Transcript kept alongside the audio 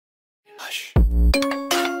Hush.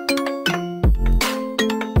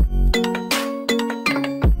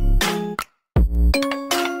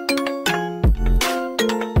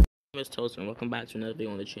 Miss Toaster, and welcome back to another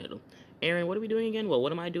video on the channel. Aaron, what are we doing again? Well,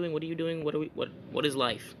 what am I doing? What are you doing? What is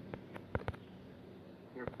life?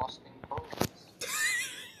 You're busting codes.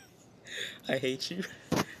 I hate you.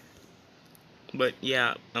 But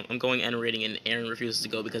yeah, I'm going N rating, and Aaron refuses to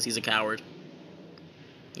go because he's a coward.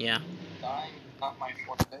 Yeah. Dying, not my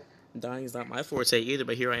forte. Dying is not my forte either,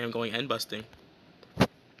 but here I am going N busting. And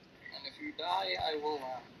if you die, I will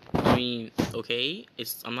laugh. I mean, okay,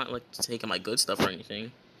 I'm not like taking my good stuff or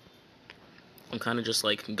anything. I'm kind of just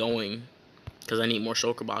like going because I need more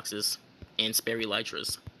shulker boxes and spare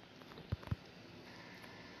elytras.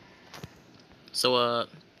 So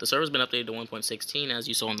the server's been updated to 1.16, as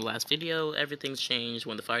you saw in the last video. Everything's changed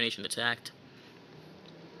when the Fire Nation attacked.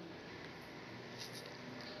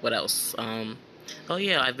 What else? Oh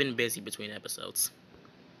yeah, I've been busy between episodes.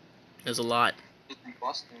 There's a lot.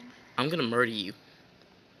 Busting. I'm gonna murder you.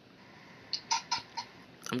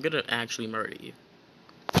 I'm gonna actually murder you.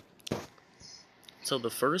 So the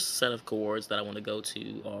first set of coords that I want to go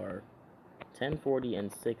to are 10, 40,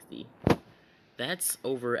 and 60. That's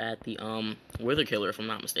over at the Wither Killer, if I'm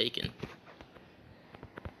not mistaken.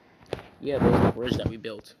 Yeah, there's the bridge that we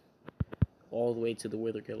built all the way to the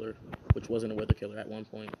Wither Killer, which wasn't a Wither Killer at one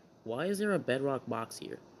point. Why is there a bedrock box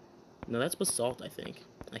here? No, that's basalt, I think.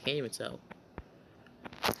 I can't even tell,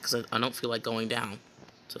 because I don't feel like going down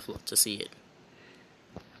to see it.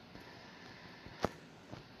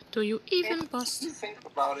 Do you even bust? If you think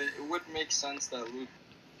about it, it would make sense that Luke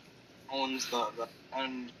owns the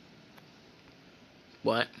and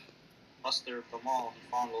What? buster of them all.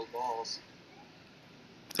 He found those balls.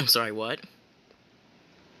 I'm sorry, what? It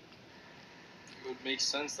would make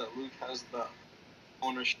sense that Luke has the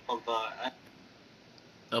ownership of the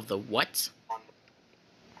Of the what?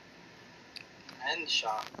 end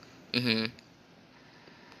shot. Mm-hmm.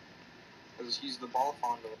 Because he's the ball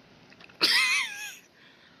founder.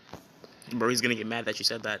 Bro, he's gonna get mad that you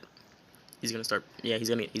said that. He's gonna start. Yeah, he's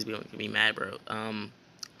gonna be mad, bro.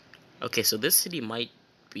 Okay, so this city might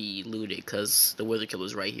be looted because the Wither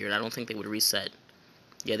Killer's right here, and I don't think they would reset.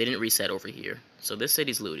 Yeah, they didn't reset over here, so this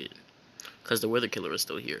city's looted because the Wither Killer is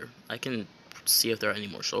still here. I can see if there are any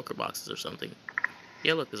more shulker boxes or something.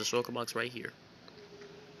 Yeah, look, there's a shulker box right here.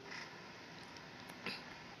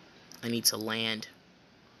 I need to land.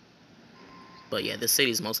 But yeah, this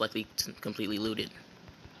city is most likely completely looted.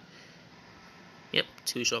 Yep,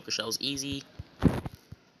 2 shulker shells, easy.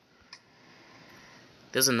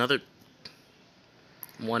 There's another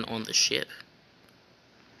one on the ship.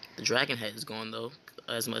 The dragon head is gone though,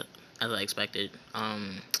 as I expected.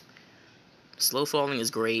 Slow falling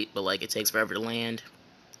is great, but like it takes forever to land.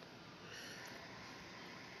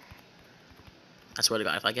 I swear to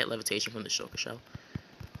God, if I get levitation from the shulker shell,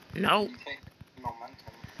 no. You can't get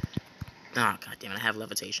momentum. Ah, God damn it! I have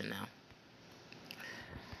levitation now.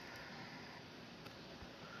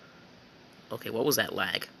 Okay, what was that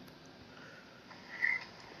lag?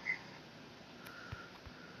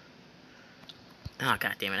 Ah,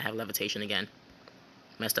 God damn it! I have levitation again.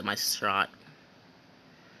 Messed up my shot.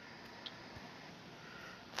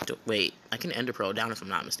 Wait, I can Ender Pearl down if I'm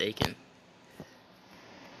not mistaken.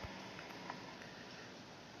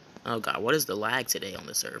 Oh God, what is the lag today on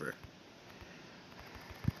the server?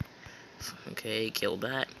 Okay, killed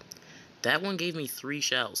that. That one gave me 3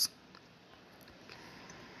 shells.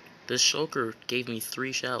 This shulker gave me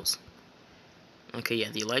 3 shells. Okay, yeah,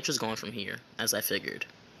 the elytra's gone from here, as I figured.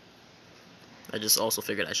 I just also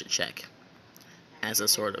figured I should check, as a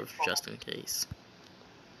sort of just in case.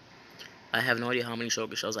 I have no idea how many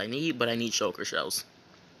shulker shells I need, but I need shulker shells.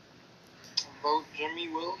 Vote Jimmy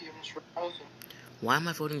Williams for president. Why am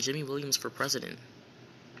I voting Jimmy Williams for president?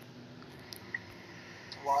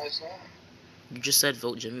 Why is that? You just said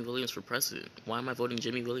vote Jimmy Williams for president. Why am I voting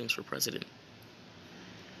Jimmy Williams for president?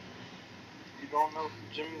 You don't know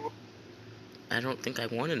who Jimmy Williams I don't think I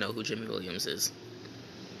want to know who Jimmy Williams is.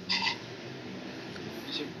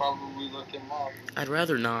 You should probably look him up. I'd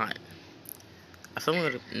rather not. I feel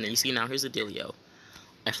I'm gonna. You see, now here's the dealio.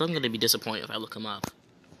 I feel I'm gonna be disappointed if I look him up.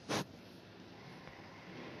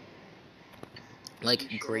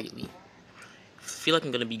 Like, greatly. I feel like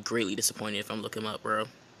I'm gonna be greatly disappointed if I'm looking him up, bro.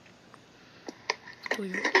 Do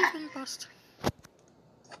you even bust?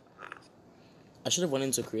 I should have went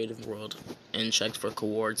into Creative World and checked for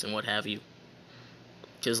coords and what have you.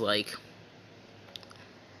 Cause like,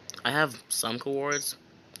 I have some coords,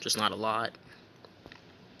 just not a lot.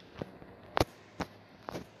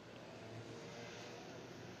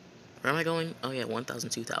 Where am I going? Oh yeah, 1,000,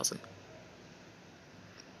 2,000.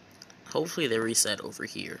 Hopefully they reset over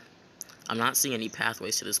here. I'm not seeing any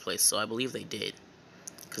pathways to this place, so I believe they did.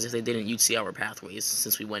 Because if they didn't, you'd see our pathways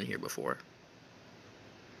since we went here before.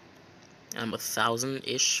 I'm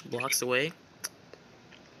 1,000-ish blocks away.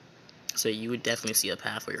 So you would definitely see a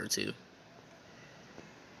pathway or two.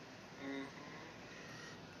 Mm-hmm.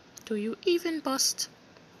 Do you even bust?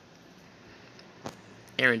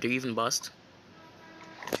 Aaron, do you even bust?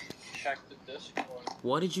 Check the Discord.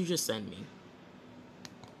 What did you just send me?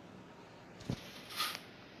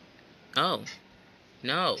 Oh.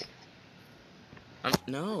 No.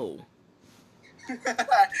 No.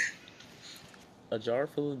 A jar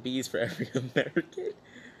full of bees for every American?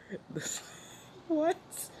 What?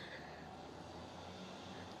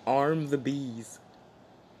 Arm the bees.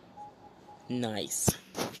 Nice.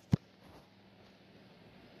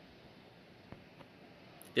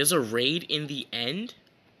 There's a raid in the end?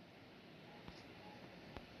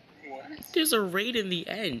 What? There's a raid in the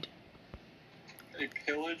end. A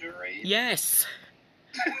pillager raid? Yes.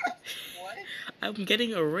 What? I'm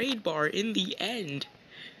getting a raid bar in the end.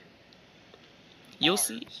 You'll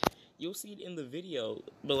see it in the video.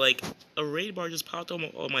 But like, a raid bar just popped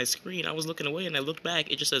on my screen. I was looking away and I looked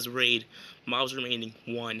back. It just says raid. Mobs remaining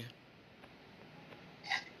 1.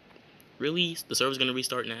 Really? The server's gonna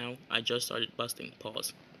restart now? I just started busting.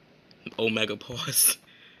 Pause. Omega pause.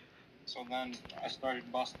 So then I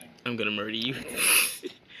started busting. I'm gonna murder you.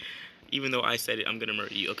 Even though I said it, I'm gonna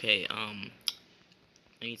murder you. Okay, I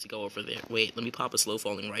need to go over there. Wait, let me pop a slow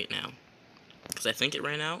falling right now. Because I think it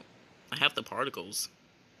ran out. I have the particles.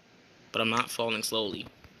 But I'm not falling slowly.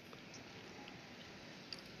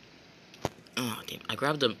 Oh, damn. I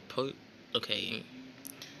grabbed a okay.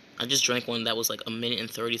 I just drank one that was like 1 minute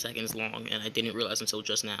and 30 seconds long, and I didn't realize until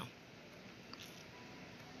just now.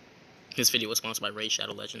 This video was sponsored by Raid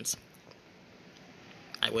Shadow Legends.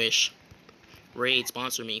 I wish. Raid,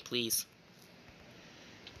 sponsor me, please.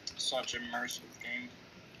 Such immersive game.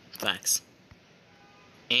 Facts.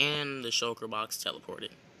 And the shulker box teleported.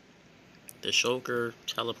 The shulker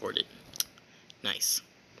teleported. Nice.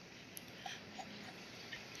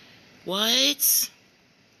 What?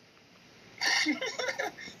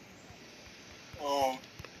 Oh.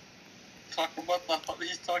 He's talking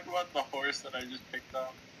about the horse that I just picked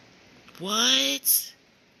up. What?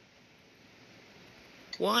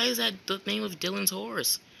 Why is that the name of Dylan's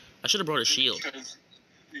horse? I should have brought a shield.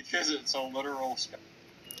 Because it's a literal spell.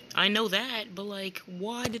 I know that, but like,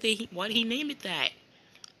 why did he name it that?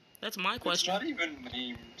 That's my question. It's not even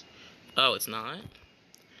named. Oh, it's not?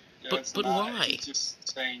 Yeah, but not. why? He's just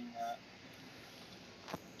saying that.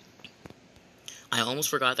 I almost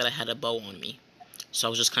forgot that I had a bow on me. So I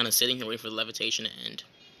was just kind of sitting here waiting for the levitation to end.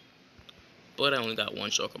 But I only got 1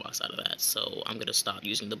 shulker box out of that, so I'm gonna stop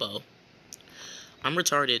using the bow. I'm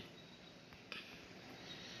retarded.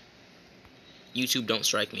 YouTube, don't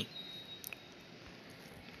strike me.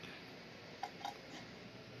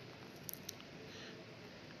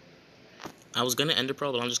 I was gonna ender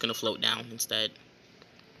pearl, but I'm just gonna float down instead.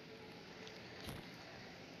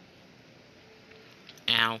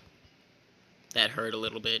 Ow. That hurt a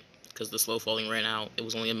little bit, because the slow falling ran out. It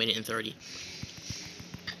was only 1 minute and 30.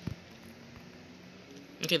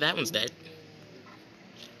 Okay, that one's dead.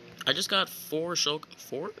 I just got 4 shulker...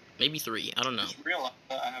 4? Maybe 3. I don't know. I just realized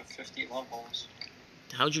that I have 50 levels.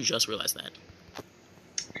 How'd you just realize that?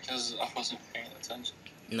 Because I wasn't paying attention.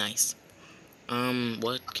 Nice.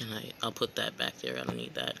 What can I'll put that back there. I don't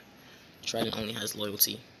need that. Trident only has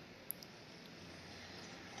loyalty.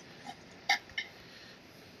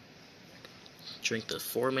 Drink the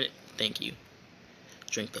 4-minute... Thank you.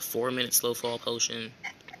 Drink the 4-minute slow fall potion.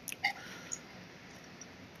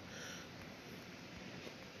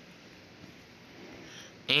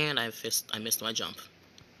 And I missed my jump.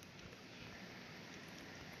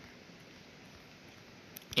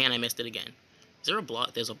 And I missed it again. Is there a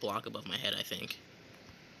block? There's a block above my head, I think.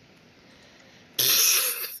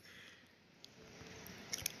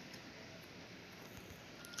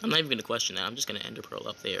 I'm not even going to question that. I'm just going to ender pearl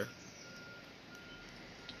up there.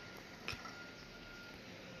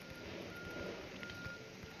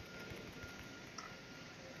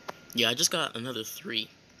 Yeah, I just got another 3.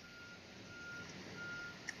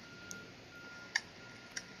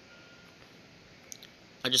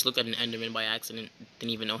 I just looked at an enderman by accident.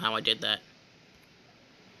 Didn't even know how I did that.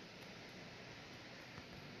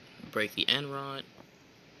 Break the end rod.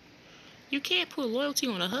 You can't put loyalty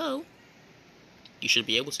on a hoe. You should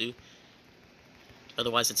be able to.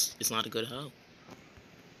 Otherwise, it's not a good hoe.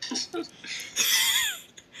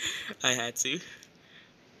 I had to.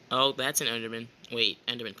 Oh, that's an enderman. Wait,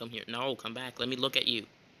 enderman, come here. No, come back. Let me look at you.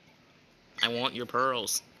 I want your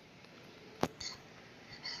pearls.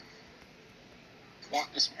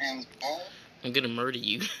 want this man's ball? I'm gonna murder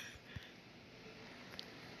you.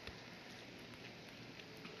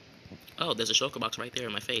 Oh, there's a shulker box right there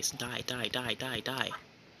in my face. Die, die, die, die, die.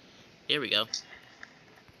 There we go.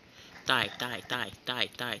 Die, die, die, die,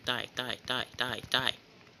 die, die, die, die, die, die.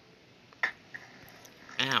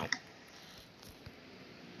 Ow.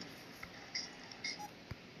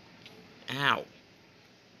 Ow.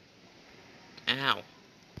 Ow.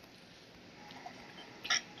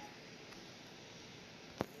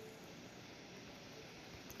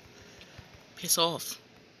 Piss off.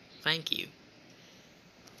 Thank you.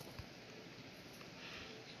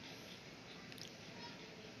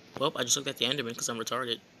 Well, I just looked at the Enderman because I'm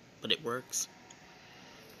retarded. But it works.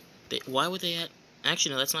 Why would they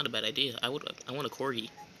Actually, no, that's not a bad idea. I want a corgi.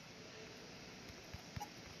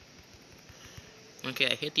 Okay,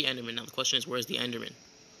 I hit the Enderman. Now the question is, where's the Enderman?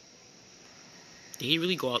 Did he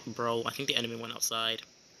really go out? Bro, I think the Enderman went outside.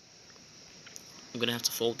 I'm gonna have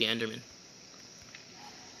to fold the Enderman.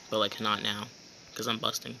 But, like, not now. Because I'm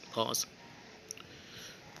busting. Pause.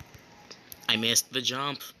 I missed the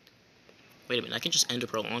jump. Wait a minute, I can just Ender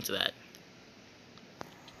Pearl onto that.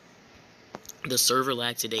 The server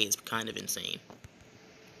lag today is kind of insane.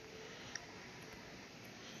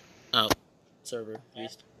 Oh. Server.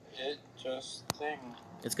 It just thing.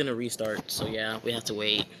 It's gonna restart, so yeah, we have to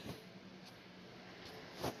wait.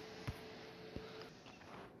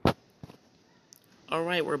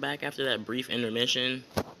 Alright, we're back after that brief intermission.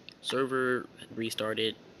 Server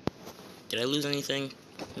restarted. Did I lose anything?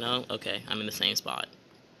 No? Okay, I'm in the same spot.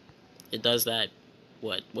 It does that,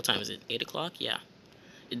 what time is it? 8 o'clock? Yeah.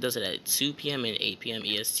 It does it at 2 p.m. and 8 p.m.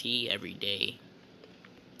 EST every day.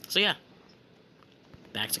 So yeah.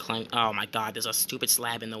 Back to climb. Oh my god, there's a stupid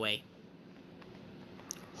slab in the way.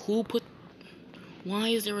 Why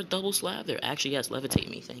is there a double slab there? Actually, yes, levitate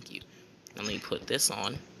me, thank you. Let me put this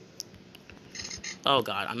on. Oh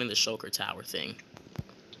god, I'm in the shulker tower thing.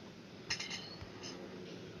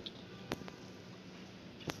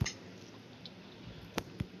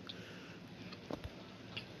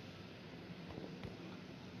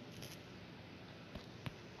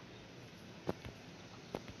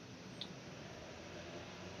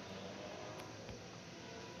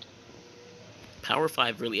 Power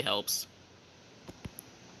 5 really helps.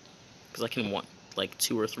 Because I can like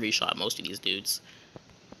 2 or 3 shot most of these dudes.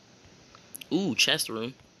 Ooh, chest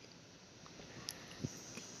room.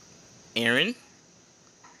 Aaron?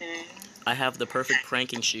 I have the perfect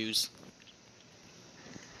pranking shoes.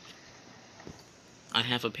 I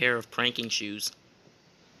have a pair of pranking shoes.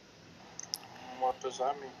 What does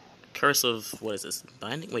that mean? Curse of, what is this?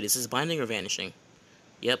 Binding? Wait, is this binding or vanishing?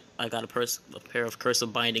 Yep, I got a pair of curse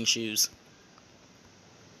of binding shoes.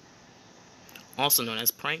 Also known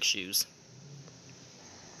as prank shoes.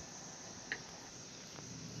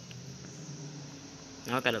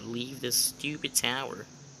 Now I gotta leave this stupid tower.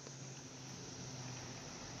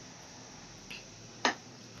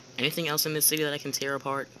 Anything else in this city that I can tear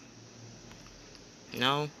apart?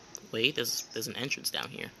 No? Wait, there's an entrance down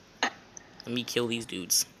here. Let me kill these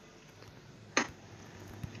dudes.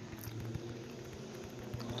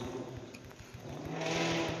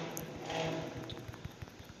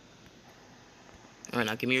 Alright,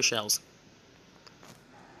 now give me your shells.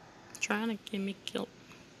 Trying to get me killed.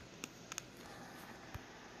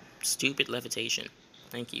 Stupid levitation.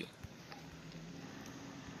 Thank you.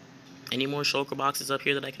 Any more shulker boxes up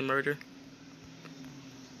here that I can murder?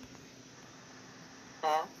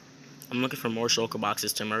 Huh? I'm looking for more shulker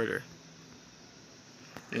boxes to murder.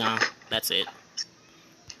 Nah, that's it.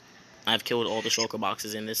 I've killed all the shulker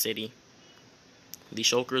boxes in this city. The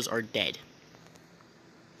shulkers are dead.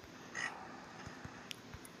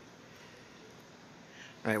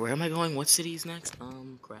 Alright, where am I going? What city is next?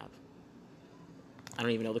 Crap. I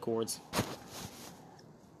don't even know the chords.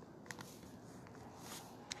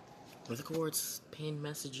 What are the chords? Pinned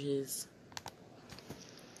messages.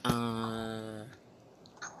 Okay.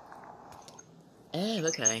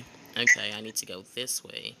 Okay, I need to go this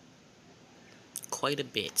way. Quite a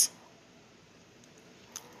bit.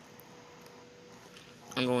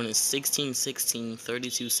 I'm going to 1616,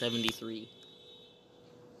 3273.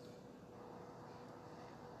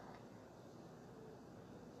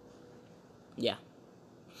 Yeah.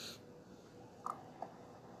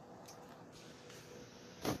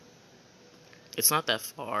 It's not that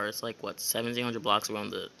far. It's like, what, 1,700 blocks away on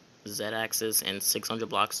the Z-axis and 600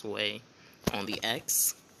 blocks away on the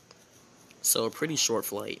X. So a pretty short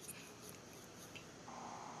flight.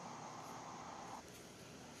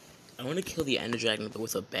 I want to kill the Ender Dragon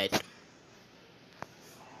with a bed.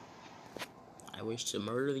 I wish to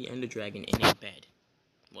murder the Ender Dragon in a bed.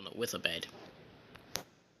 Well, no, with a bed.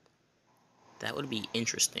 That would be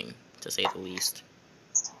interesting, to say the least.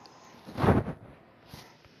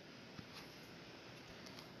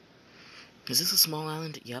 Is this a small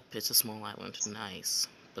island? Yep, it's a small island. Nice.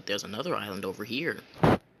 But there's another island over here.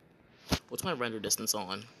 What's my render distance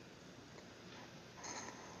on?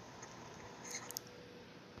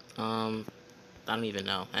 I don't even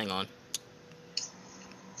know. Hang on.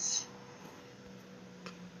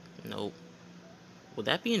 Nope. Would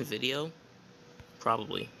that be in video?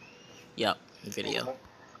 Probably. Yep, in video.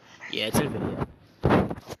 Yeah, it's in video.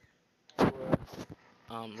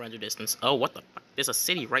 Render distance. Oh, what the fuck? There's a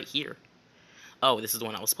city right here. Oh, this is the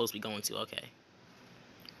one I was supposed to be going to. Okay.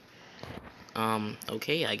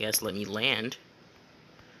 Okay, I guess let me land.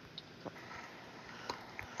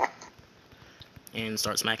 And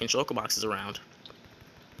start smacking shulker boxes around.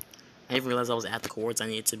 I didn't realize I was at the chords I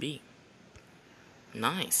needed to be.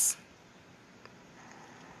 Nice.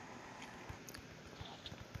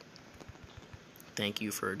 Thank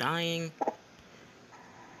you for dying.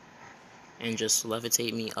 And just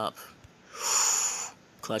levitate me up.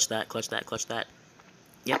 Clutch that, clutch that, clutch that.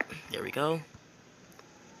 Yep, there we go.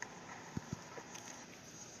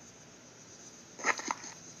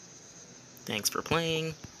 Thanks for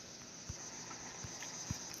playing.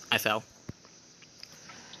 I fell.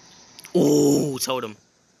 Ooh, totem.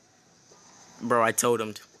 Bro, I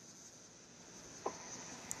totemed.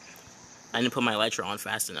 I didn't put my elytra on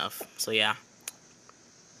fast enough. So yeah.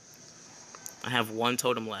 I have one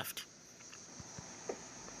totem left.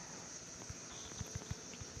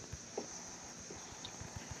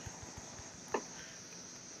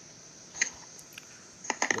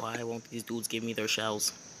 Why won't these dudes give me their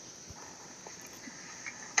shells?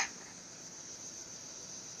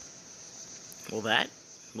 Well, that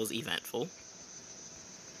was eventful.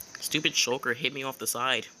 Stupid shulker hit me off the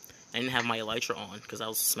side. I didn't have my elytra on because I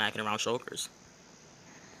was smacking around shulkers.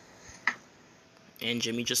 And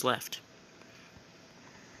Jimmy just left.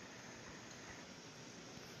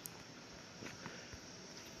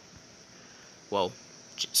 Whoa.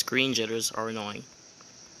 Screen jitters are annoying.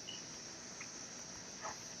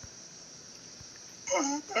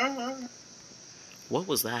 What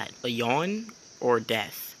was that? A yawn or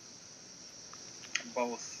death?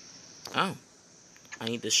 Both. Oh. I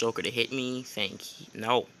need this shulker to hit me. Thank you.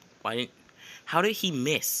 No. Why didn't... How did he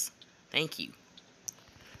miss? Thank you.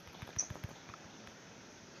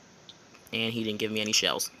 And he didn't give me any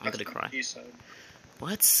shells. I'm gonna cry. He said.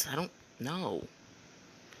 What? I don't know.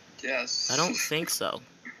 Yes. I don't think so.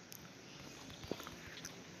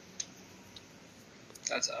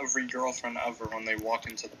 That's every girlfriend ever when they walk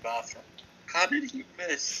into the bathroom. How did he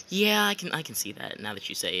miss? Yeah, I can see that now that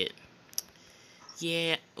you say it.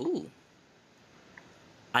 Yeah. Ooh.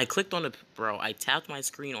 I clicked on I tapped my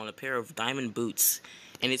screen on a pair of diamond boots,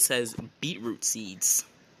 and it says beetroot seeds.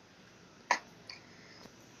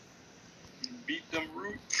 Beat them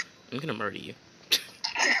root. I'm gonna murder you.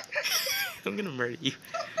 I'm gonna murder you.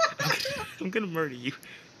 I'm gonna murder you.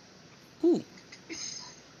 Ooh.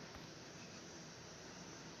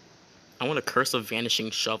 I want a curse of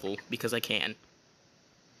vanishing shovel because I can.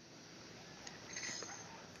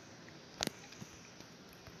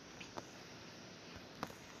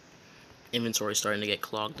 Inventory starting to get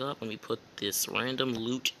clogged up. Let me put this random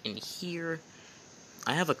loot in here.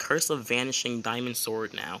 I have a curse of vanishing diamond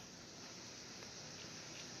sword now.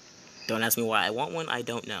 Don't ask me why I want one. I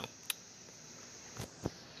don't know.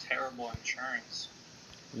 Terrible insurance.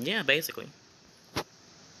 Yeah, basically.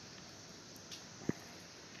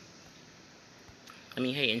 I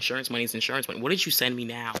mean, hey, insurance money is insurance money. What did you send me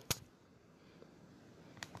now?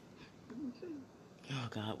 Oh,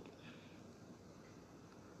 God.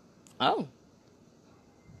 Oh.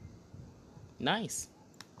 Nice.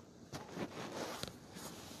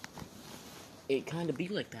 It kind of be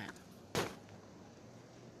like that.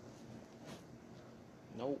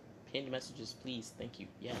 No pinned messages, please. Thank you.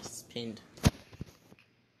 Yes, pinned.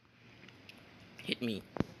 Hit me.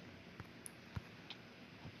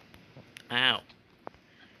 Ow.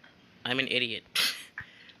 I'm an idiot.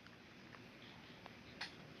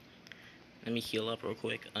 Let me heal up real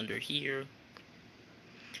quick. Under here.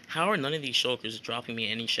 How are none of these shulkers dropping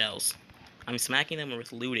me any shells? I'm smacking them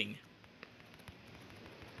with looting.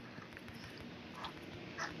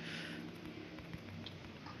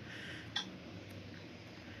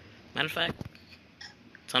 Matter of fact,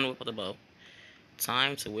 time to whip out the bow.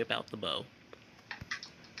 Time to whip out the bow.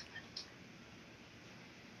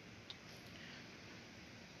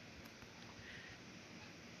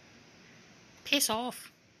 Piss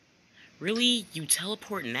off. Really? You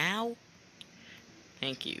teleport now?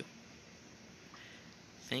 Thank you.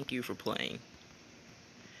 Thank you for playing.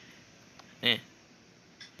 Eh.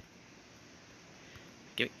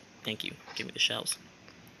 Thank you. Give me the shells.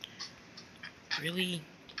 Really?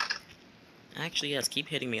 Actually, yes. Keep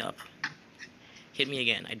hitting me up. Hit me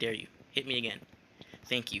again. I dare you. Hit me again.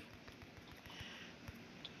 Thank you.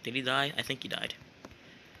 Did he die? I think he died.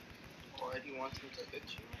 Why do you want him to hit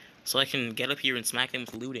you? So I can get up here and smack him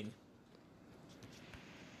with looting.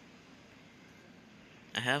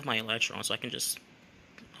 I have my elytra on, so I can just...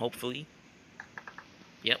 Hopefully.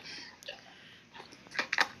 Yep.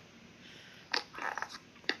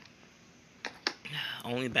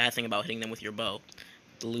 Only bad thing about hitting them with your bow,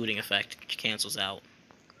 the looting effect cancels out.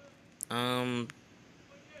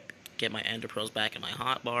 Get my ender pearls back in my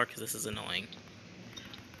hotbar, because this is annoying.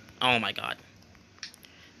 Oh my god.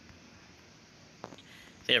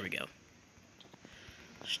 There we go.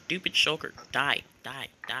 Stupid shulker. Die. Die.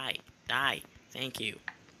 Die. Die. Thank you.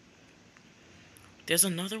 There's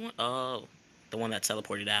another one? Oh. The one that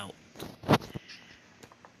teleported out.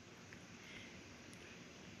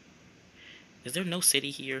 Is there no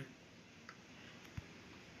city here?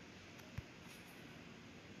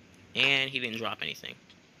 And he didn't drop anything.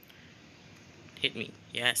 Hit me.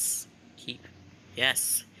 Yes. Keep.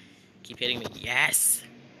 Yes. Keep hitting me. Yes.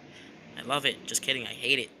 I love it. Just kidding. I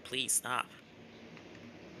hate it. Please stop.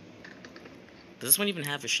 Does this one even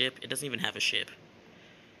have a ship? It doesn't even have a ship.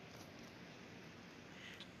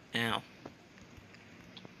 Ow.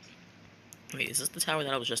 Wait, is this the tower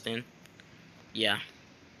that I was just in? Yeah.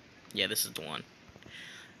 Yeah, this is the one.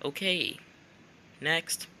 Okay.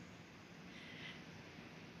 Next.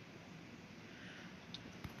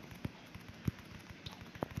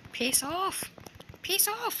 Piss off! Piss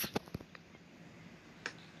off!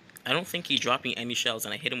 I don't think he's dropping any shells,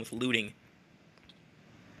 and I hit him with looting.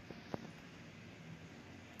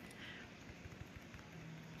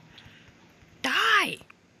 Die!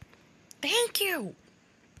 Thank you!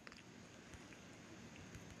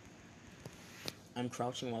 I'm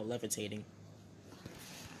crouching while levitating.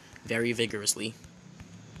 Very vigorously.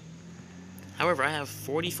 However, I have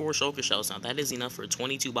 44 shulker shells now. That is enough for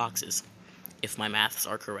 22 boxes, if my maths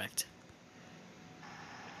are correct.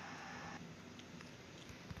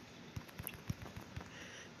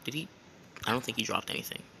 Did he? I don't think he dropped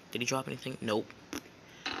anything. Did he drop anything? Nope.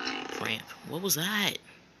 Cramp. What was that?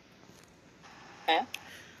 Huh?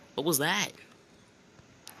 What was that?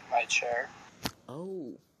 My chair.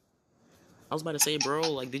 Oh. I was about to say, bro,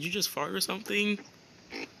 like, did you just fart or something?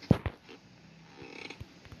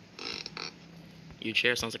 Your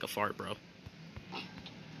chair sounds like a fart, bro.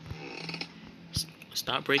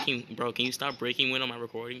 Stop breaking, bro, can you stop breaking wind on my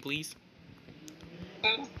recording, please?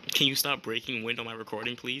 Can you stop breaking wind on my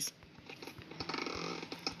recording, please?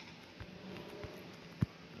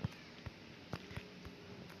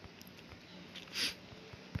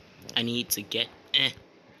 I need to get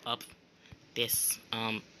up this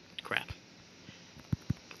crap.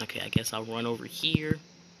 Okay, I guess I'll run over here.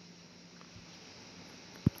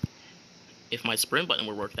 If my sprint button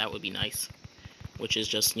would work, that would be nice. Which is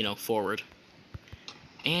just, you know, forward.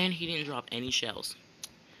 And he didn't drop any shells.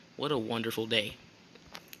 What a wonderful day.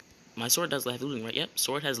 My sword does have looting, right? Yep,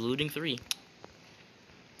 sword has looting 3.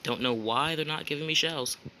 Don't know why they're not giving me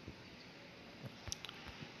shells.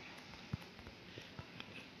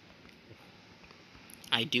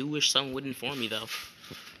 I do wish someone would inform me, though.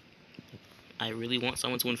 I really want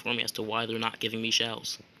someone to inform me as to why they're not giving me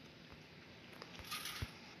shells.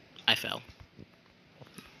 I fell.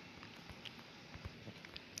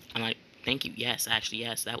 I'm like, thank you. Yes, actually,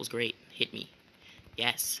 yes, that was great. Hit me.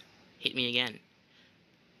 Yes. Hit me again.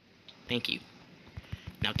 Thank you.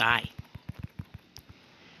 Now die.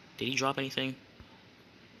 Did he drop anything?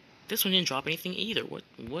 This one didn't drop anything either.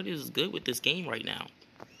 What is good with this game right now?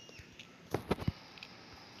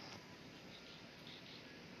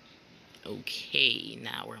 Okay,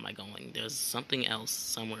 now where am I going? There's something else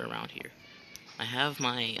somewhere around here. I have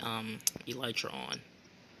my elytra on.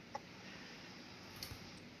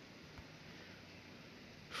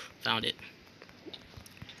 Found it.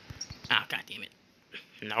 Ah, god damn it.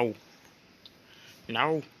 No.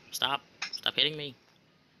 No. Stop. Stop hitting me.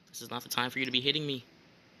 This is not the time for you to be hitting me.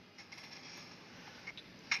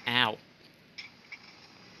 Ow.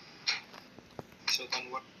 So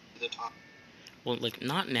then what the time? Well, like,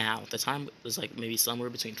 not now. The time was, like, maybe somewhere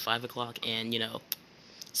between 5 o'clock and, you know,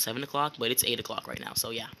 7 o'clock, but it's 8 o'clock right now, so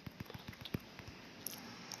yeah.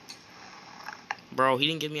 Bro, he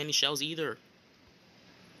didn't give me any shells either.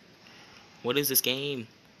 What is this game?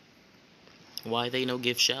 Why they no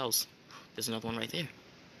give shells? There's another one right there.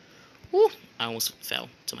 Woo! I almost fell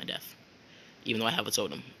to my death. Even though I have a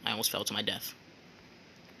totem, I almost fell to my death.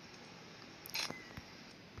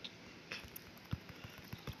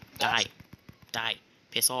 Die. Die.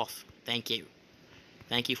 Piss off. Thank you.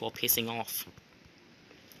 Thank you for pissing off.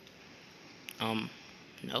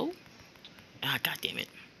 No? Ah, god damn it.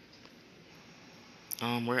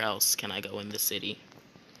 Where else can I go in this city?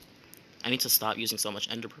 I need to stop using so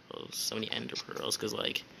much ender pearls. So many ender pearls, because,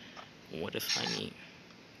 like, what if I need...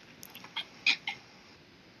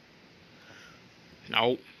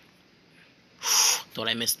 No. Thought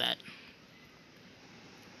I missed that.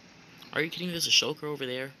 Are you kidding me? There's a shulker over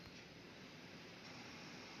there.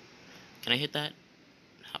 Can I hit that?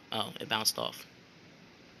 Oh, it bounced off.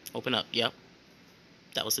 Open up. Yep.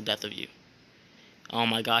 That was the death of you. Oh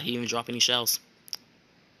my god, he didn't even drop any shells.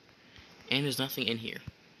 And there's nothing in here.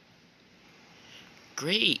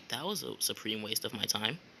 Great. That was a supreme waste of my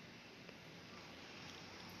time.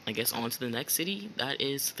 I guess on to the next city. That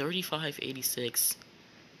is 3586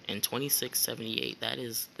 and 2678. That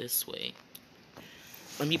is this way.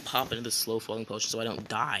 Let me pop into the slow falling potion so I don't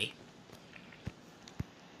die.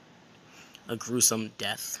 A gruesome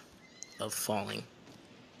death of falling.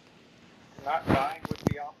 Not dying would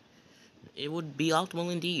be optimal. It would be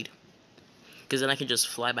optimal indeed. Because then I can just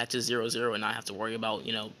fly back to 0-0 and not have to worry about,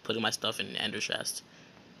 you know, putting my stuff in ender chest.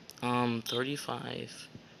 35.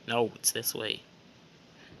 No, it's this way.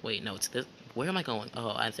 Wait, no, it's this. Where am I going?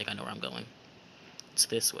 Oh, I think I know where I'm going. It's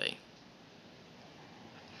this way.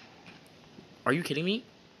 Are you kidding me?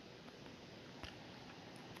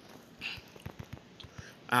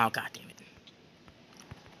 Oh, god damn it.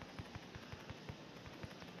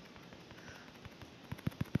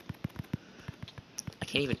 I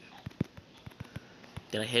can't even...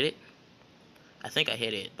 Did I hit it? I think I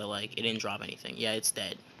hit it, but, like, it didn't drop anything. Yeah, it's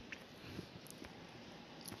dead.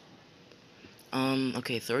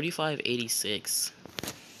 Okay, 3586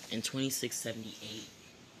 and 2678.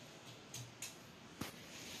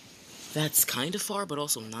 That's kind of far, but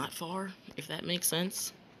also not far, if that makes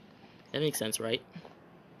sense. That makes sense, right?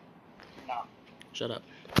 No. Shut up.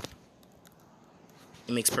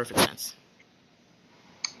 It makes perfect sense.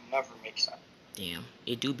 Never makes sense. Damn.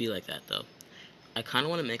 It do be like that, though. I kind of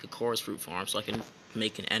want to make a chorus fruit farm so I can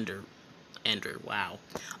make an wow.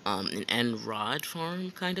 An end rod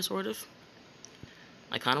farm, kind of, sort of.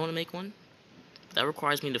 I kind of want to make one. That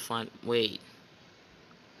requires me to find... Wait.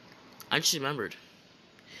 I just remembered.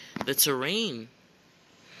 The terrain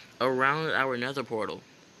around our nether portal,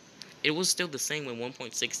 it was still the same when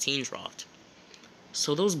 1.16 dropped.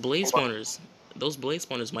 So those blaze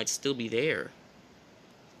spawners might still be there.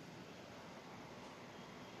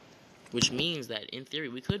 Which means that, in theory,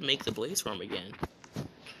 we could make the blaze farm again.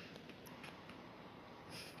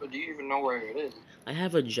 But do you even know where it is? I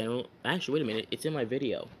have a general... Actually, wait a minute. It's in my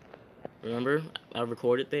video. Remember? I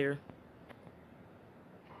recorded there.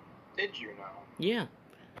 Did you know? Yeah.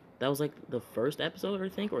 That was like the first episode, I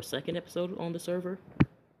think, or second episode on the server.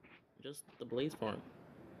 Just the blaze farm.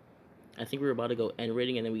 I think we were about to go end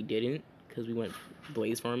raiding and then we didn't, because we went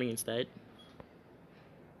blaze farming instead.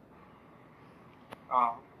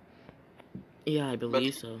 Oh. Yeah, I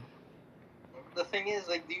believe so. The thing is,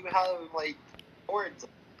 like, do you have, like, cords?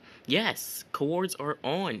 Yes, cords are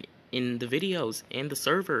on in the videos and the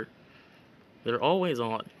server. They're always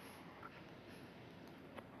on.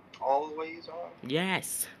 Always on?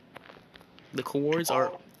 Yes. The cords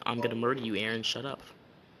are... I'm gonna murder you, Aaron. Shut up.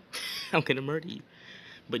 I'm gonna murder you.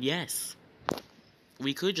 But yes.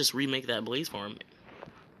 We could just remake that blaze farm.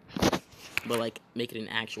 But, like, make it an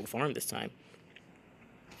actual farm this time.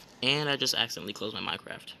 And I just accidentally closed my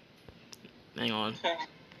Minecraft. Hang on.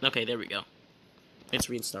 Okay, there we go. It's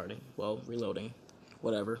restarting. Well, reloading.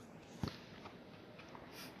 Whatever.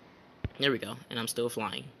 There we go. And I'm still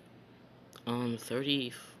flying.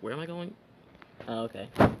 30... Where am I going? Oh, okay.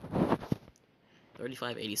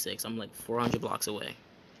 3586. I'm like 400 blocks away.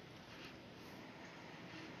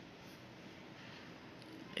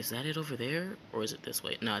 Is that it over there? Or is it this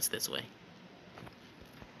way? No, it's this way.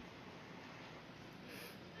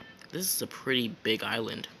 This is a pretty big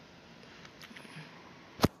island.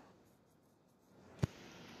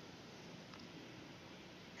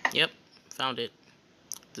 Yep, found it.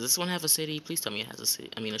 Does this one have a city? Please tell me it has a city.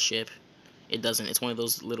 I mean, a ship. It doesn't. It's one of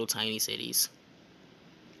those little tiny cities.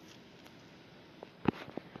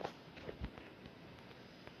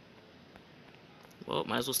 Well,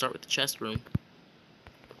 might as well start with the chest room.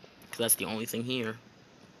 Because that's the only thing here.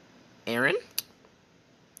 Aaron?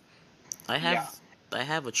 I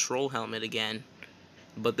have a troll helmet again.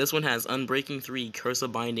 But this one has Unbreaking 3, Curse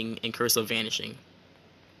of Binding, and Curse of Vanishing.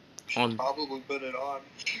 Probably put it on.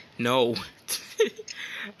 No.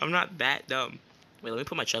 I'm not that dumb. Wait, let me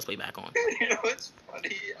put my chestplate back on. You know what's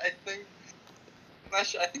funny? I think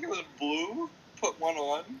it was blue. Put one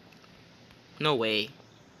on. No way.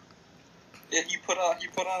 Yeah, he put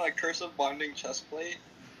on a cursive binding chest plate.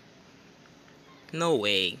 No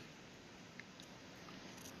way.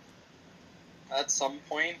 At some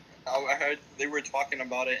point, I heard they were talking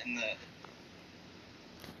about it in the.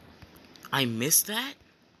 I missed that?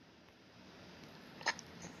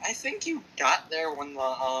 I think you got there when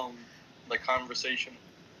the conversation.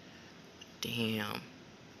 Damn.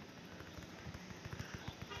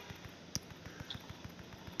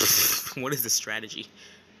 What is the strategy?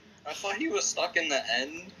 I thought he was stuck in the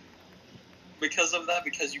end because of that,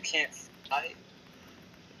 because you can't fly.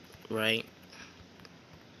 Right.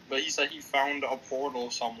 But he said he found a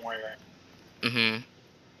portal somewhere. Mm-hmm.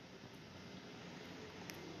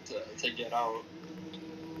 To get out.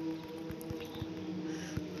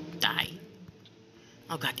 Die.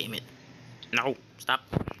 Oh, god damn it. No. Stop.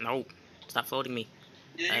 No. Stop floating me.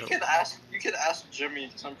 Yeah, you could ask Jimmy,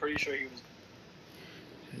 because I'm pretty sure he was.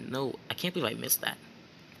 No, I can't believe I missed that.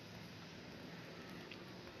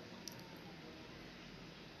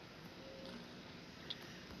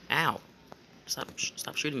 Ow.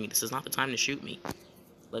 Stop shooting me. This is not the time to shoot me.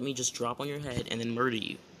 Let me just drop on your head and then murder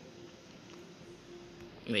you.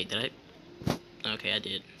 Wait, did I? Okay, I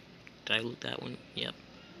did. Did I loot that one? Yep.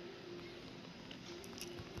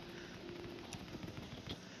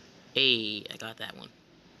 Hey, I got that one.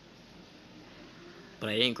 But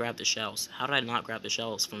I didn't grab the shells. How did I not grab the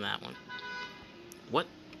shells from that one? What?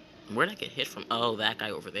 Where did I get hit from? Oh, that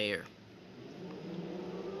guy over there.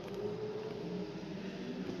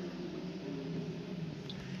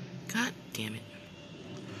 God damn it.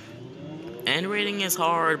 End rating is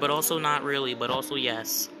hard, but also not really, but also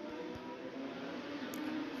yes.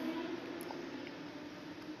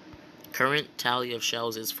 Current tally of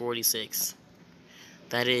shells is 46.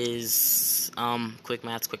 That is, quick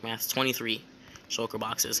maths, 23 shulker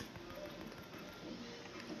boxes.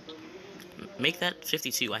 Make that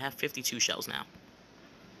 52. I have 52 shells now.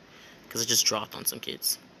 Because it just dropped on some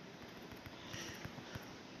kids.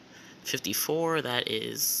 54, that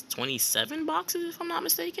is 27 boxes, if I'm not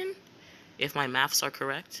mistaken. If my maths are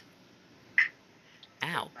correct.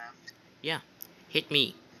 Ow. Yeah. Hit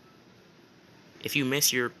me. If you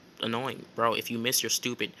miss, you're annoying. Bro, if you miss, you're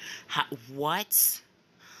stupid. What?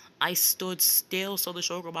 I stood still so the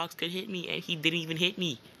shulker box could hit me, and he didn't even hit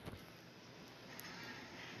me.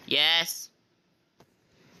 Yes.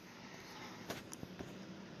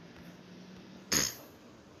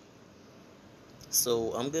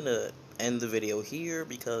 So I'm gonna end the video here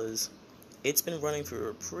because it's been running for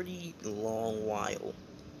a pretty long while.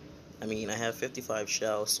 I mean, I have 55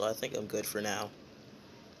 shells, so I think I'm good for now.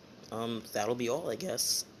 That'll be all, I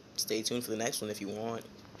guess. Stay tuned for the next one if you want.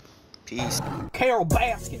 Peace. Carol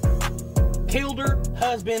Baskin killed her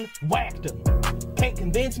husband, whacked him. Can't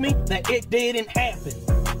convince me that it didn't happen.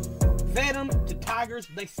 Fed him to tigers,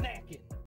 they snacking.